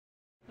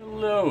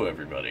Hello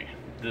everybody,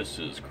 this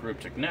is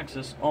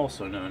KrypticNexus,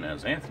 also known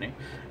as Anthony,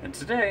 and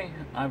today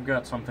I've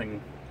got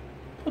something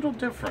a little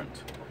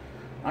different.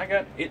 I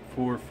got it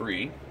for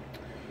free,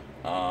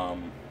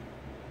 and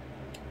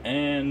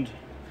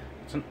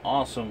it's an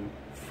awesome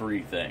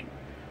free thing.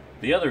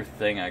 The other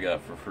thing I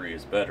got for free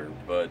is better,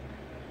 but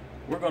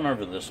we're going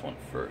over this one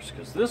first,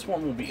 because this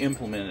one will be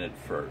implemented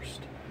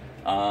first.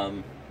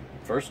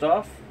 First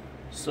off,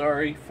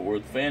 sorry for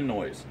the fan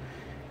noise.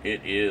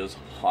 It is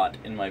hot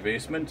in my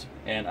basement,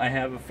 and I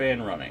have a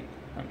fan running.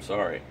 I'm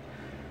sorry.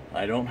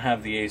 I don't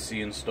have the AC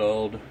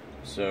installed,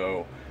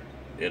 so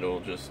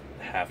it'll just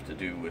have to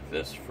do with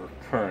this for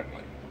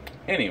currently.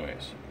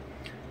 Anyways,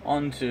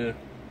 on to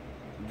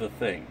the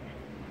thing.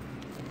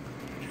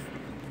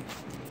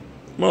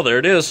 Well, there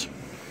it is.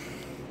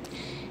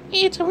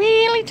 It's a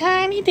really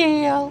tiny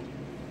Dell.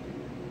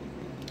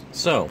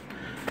 So,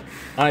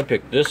 I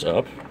picked this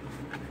up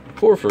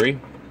for free,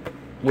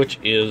 which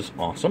is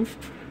awesome.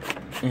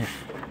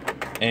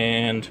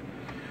 And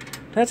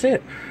that's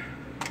it.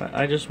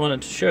 I just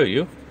wanted to show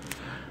you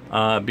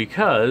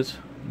because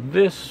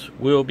this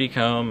will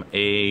become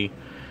a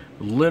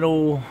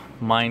little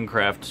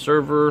Minecraft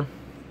server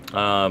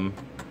to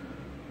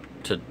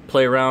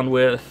play around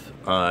with.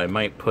 I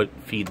might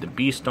feed the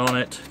beast on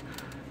it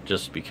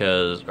just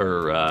because,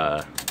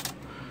 or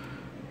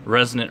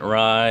Resonant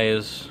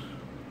Rise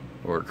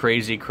or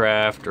Crazy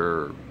Craft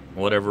or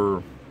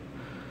whatever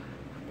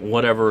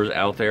is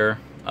out there.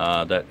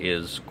 That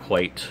is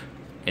quite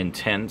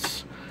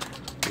intense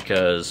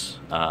because,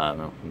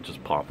 I'll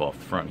just pop off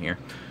the front here,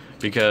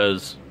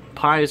 because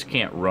Pies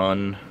can't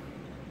run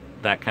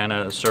that kind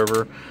of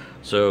server,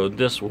 so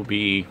this will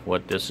be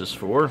what this is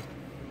for.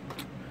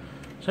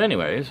 So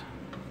anyways,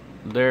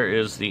 there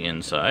is the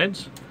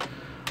insides.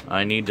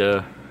 I need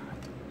to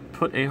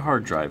put a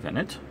hard drive in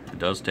it. It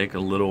does take a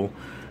little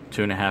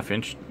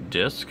 2.5-inch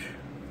disc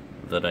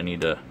that I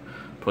need to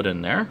put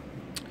in there,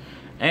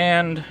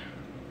 and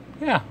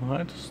yeah,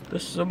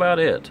 this is about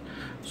it.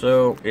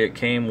 So it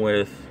came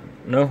with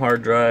no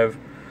hard drive,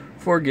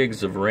 4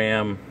 gigs of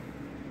RAM,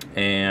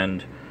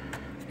 and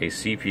a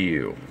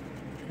CPU.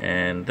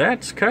 And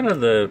that's kind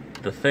of the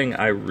thing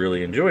I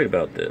really enjoyed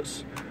about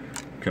this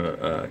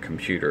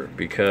computer,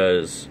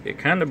 because it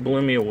kind of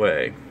blew me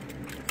away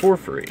for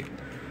free.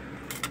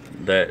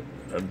 The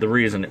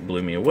reason it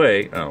blew me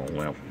away, oh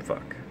well,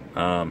 fuck.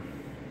 I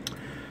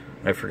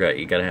forgot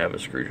you gotta have a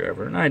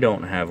screwdriver, and I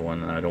don't have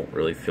one, and I don't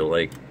really feel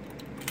like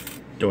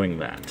doing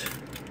that.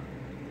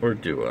 Or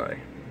do I?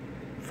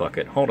 Fuck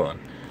it, hold on.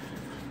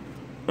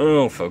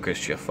 Oh,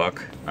 focus, you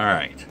fuck.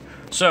 Alright,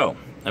 so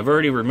I've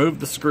already removed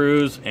the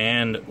screws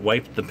and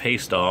wiped the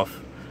paste off,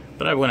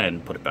 but I went ahead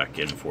and put it back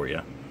in for you.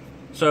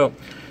 So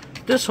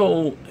this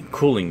whole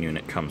cooling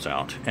unit comes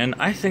out, and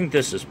I think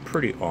this is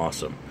pretty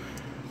awesome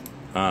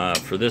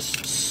for this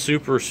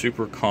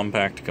super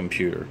compact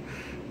computer.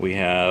 We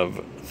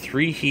have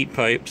 3 heat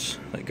pipes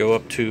that go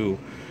up to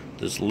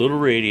this little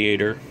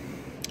radiator,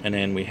 and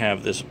then we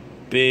have this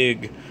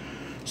big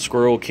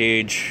squirrel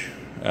cage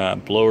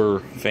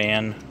blower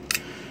fan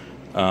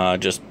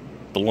just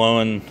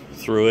blowing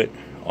through it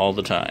all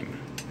the time.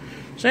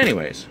 So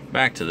anyways,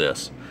 back to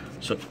this.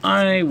 So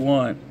I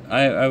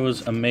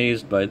was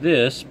amazed by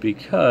this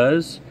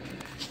because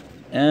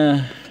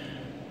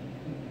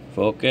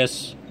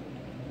focus.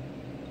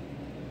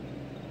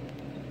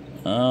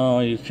 Oh,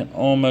 you can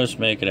almost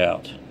make it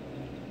out.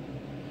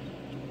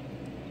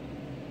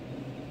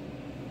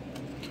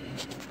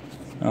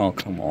 Oh,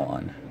 come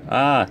on.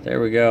 Ah, there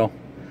we go.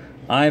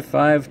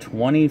 i5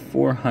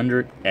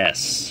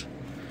 2400S.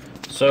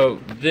 So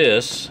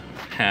this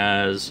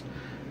has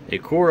a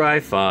Core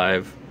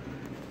i5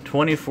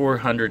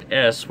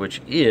 2400S,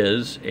 which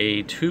is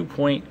a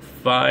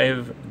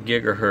 2.5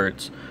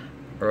 gigahertz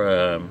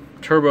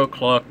turbo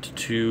clocked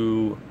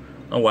to,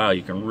 oh wow,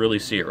 you can really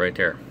see it right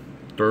there.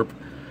 Derp.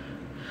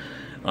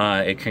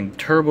 It can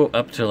turbo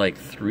up to like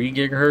 3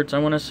 gigahertz, I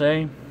want to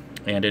say.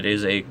 And it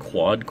is a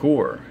quad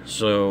core,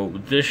 so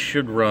this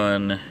should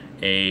run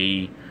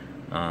a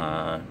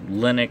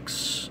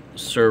Linux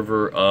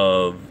server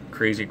of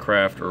Crazy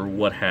Craft or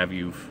what have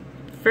you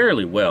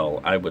fairly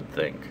well, I would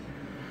think.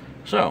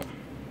 So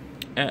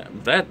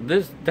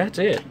that's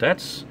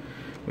it.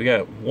 We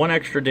got 1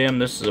 extra DIMM.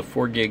 This is a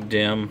 4 gig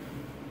DIMM.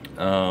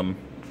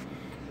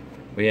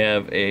 We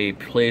have a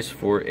place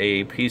for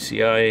a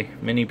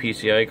mini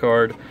PCI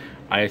card.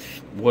 I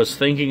was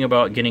thinking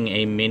about getting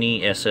a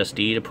mini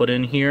SSD to put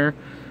in here,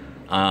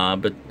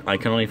 but I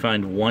can only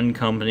find one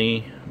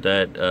company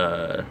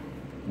that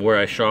where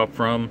I shop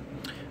from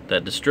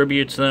that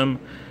distributes them,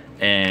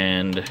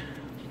 and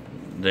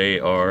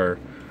they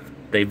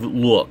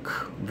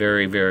look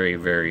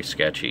very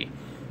sketchy.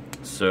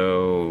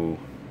 So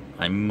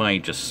I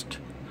might just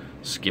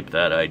skip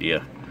that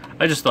idea.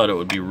 I just thought it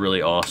would be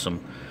really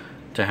awesome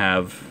to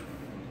have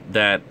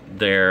that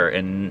there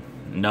and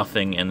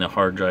nothing in the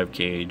hard drive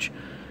cage,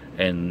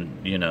 and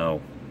you know,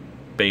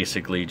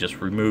 basically just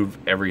remove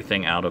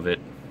everything out of it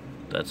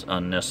that's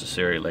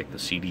unnecessary, like the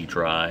CD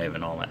drive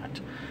and all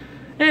that.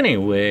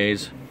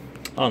 Anyways,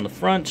 on the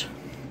front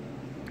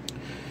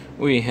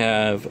We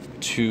have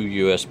two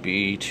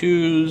USB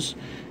 2s,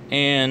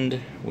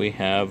 and we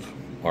have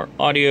our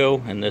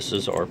audio, and this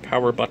is our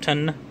power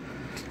button.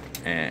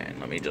 And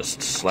let me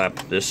just slap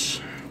this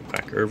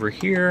back over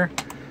here.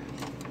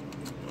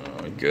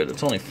 Good,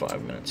 it's only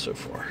 5 minutes so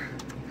far.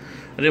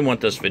 I didn't want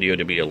this video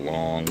to be a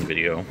long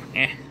video,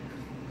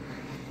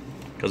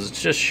 because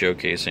it's just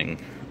showcasing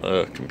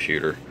a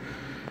computer.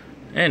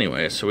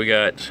 Anyway, so we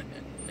got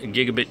a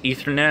gigabit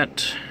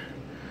Ethernet,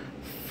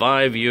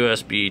 5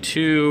 USB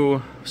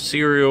 2,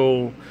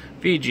 serial,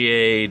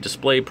 VGA,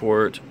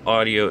 DisplayPort,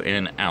 audio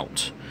in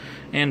out,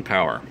 and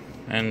power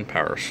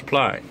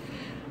supply,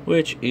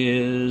 which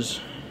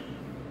is,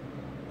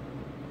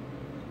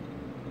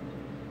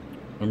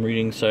 I'm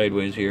reading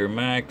sideways here,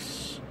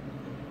 max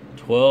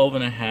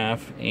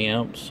 12.5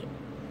 amps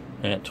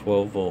at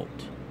 12 volt.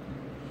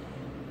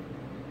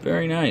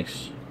 Very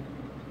nice.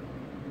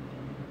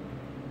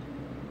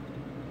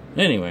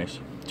 Anyways,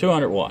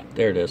 200 watt,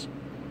 there it is.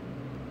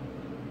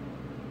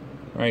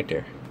 Right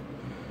there.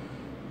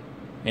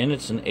 And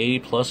it's an A+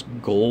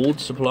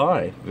 gold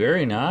supply.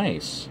 Very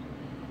nice.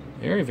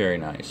 Very, very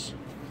nice.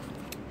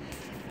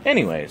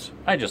 Anyways,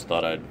 I just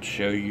thought I'd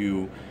show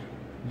you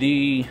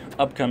the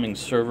upcoming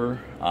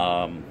server.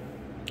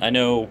 I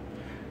know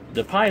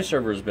the Pi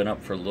server has been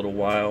up for a little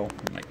while.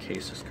 My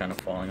case is kind of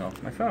falling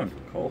off my phone.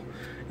 Cool.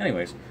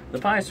 Anyways, the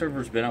Pi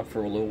server's been up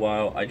for a little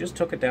while. I just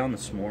took it down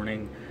this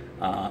morning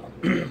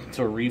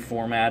to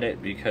reformat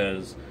it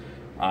because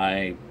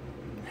I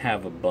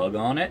have a bug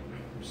on it.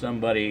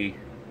 Somebody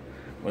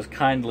was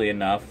kindly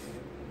enough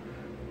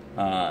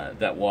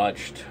that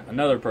watched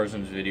another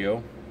person's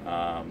video,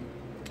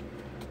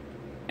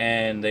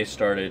 and they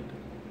started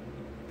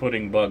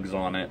putting bugs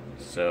on it.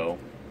 So,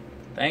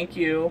 thank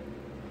you,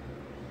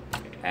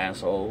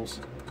 assholes.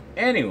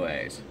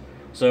 Anyways,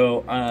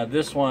 so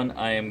this one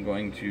I am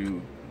going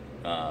to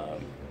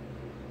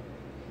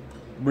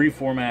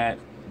reformat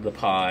the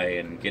Pi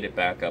and get it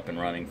back up and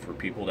running for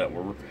people that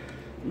were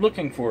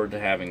looking forward to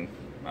having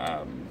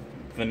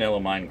vanilla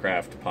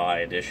Minecraft Pi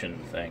edition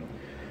thing.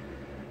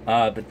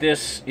 But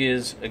this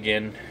is,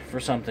 again, for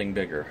something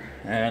bigger.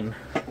 And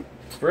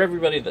for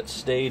everybody that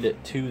stayed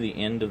to the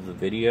end of the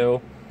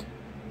video,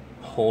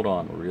 hold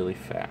on really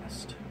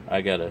fast.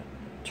 I gotta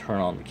turn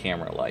on the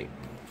camera light.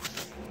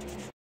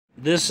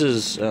 This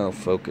is, oh,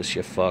 focus,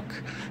 you fuck.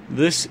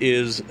 This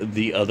is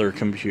the other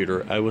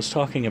computer I was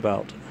talking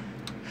about.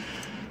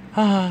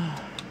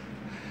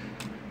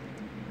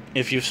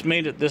 If you've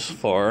made it this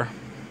far,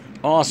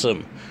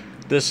 awesome.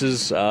 This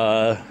is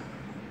the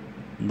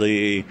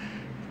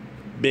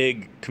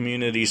big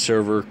community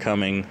server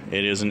coming.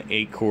 It is an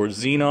 8-core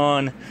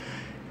Xenon,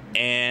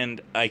 and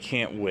I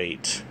can't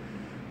wait.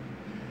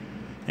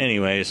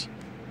 Anyways,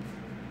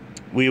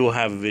 we will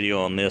have a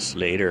video on this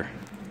later.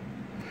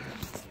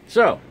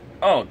 So,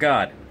 oh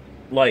god,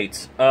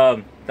 lights.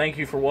 Thank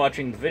you for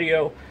watching the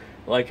video.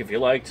 Like if you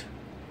liked.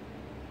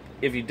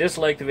 If you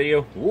disliked the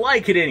video,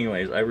 like it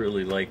anyways. I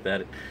really like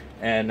that.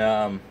 And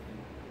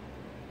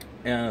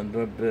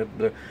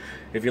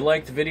if you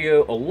liked the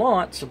video a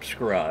lot,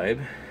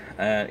 subscribe.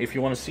 If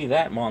you want to see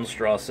that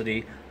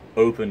monstrosity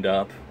opened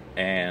up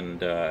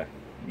and,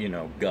 you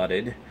know,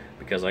 gutted,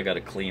 because I got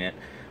to clean it,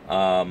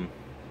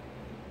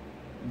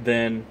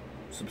 then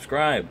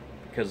subscribe,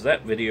 because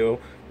that video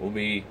will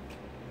be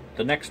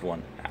the next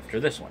one after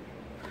this one.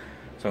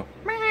 So,